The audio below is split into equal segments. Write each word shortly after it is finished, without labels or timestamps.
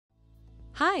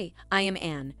Hi, I am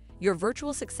Anne, your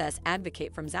virtual success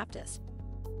advocate from ZAPTEST.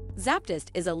 ZAPTEST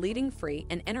is a leading free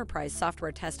and enterprise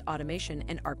software test automation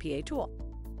and RPA tool.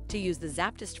 To use the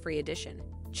ZAPTEST free edition,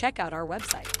 check out our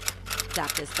website,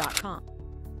 ZAPTEST.AI.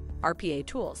 RPA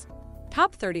tools,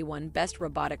 top 31 best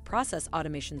robotic process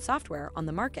automation software on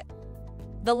the market.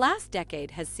 The last decade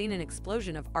has seen an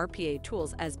explosion of RPA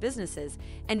tools as businesses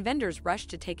and vendors rush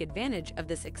to take advantage of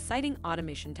this exciting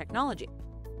automation technology.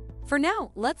 For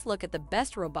now, let's look at the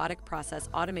best robotic process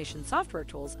automation software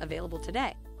tools available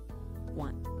today.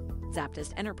 1.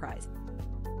 ZAPTEST Enterprise.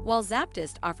 While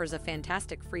ZAPTEST offers a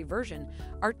fantastic free version,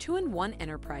 our 2-in-1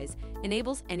 Enterprise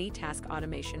enables any task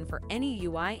automation for any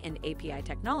UI and API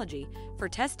technology for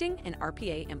testing and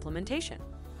RPA implementation.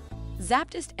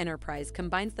 ZAPTEST Enterprise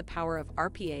combines the power of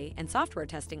RPA and software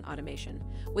testing automation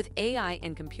with AI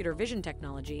and computer vision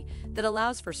technology that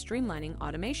allows for streamlining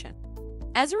automation.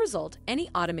 As a result, any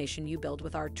automation you build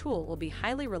with our tool will be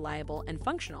highly reliable and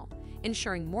functional,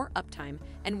 ensuring more uptime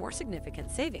and more significant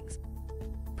savings.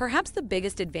 Perhaps the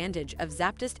biggest advantage of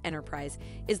ZAPTEST Enterprise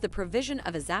is the provision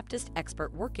of a ZAPTEST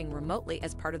expert working remotely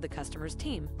as part of the customer's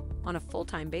team on a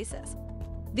full-time basis.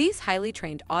 These highly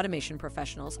trained automation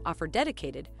professionals offer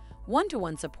dedicated,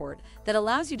 one-to-one support that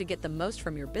allows you to get the most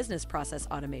from your business process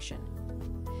automation.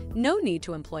 No need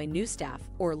to employ new staff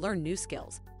or learn new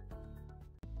skills.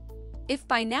 If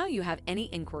by now you have any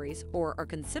inquiries or are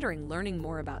considering learning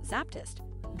more about ZAPTEST,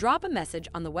 drop a message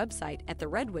on the website at the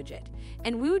red widget,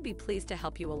 and we would be pleased to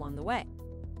help you along the way.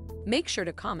 Make sure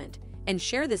to comment and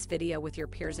share this video with your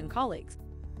peers and colleagues.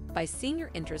 By seeing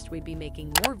your interest, we'd be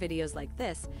making more videos like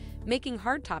this, making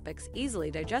hard topics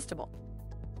easily digestible.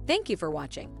 Thank you for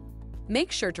watching.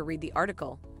 Make sure to read the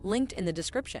article linked in the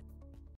description.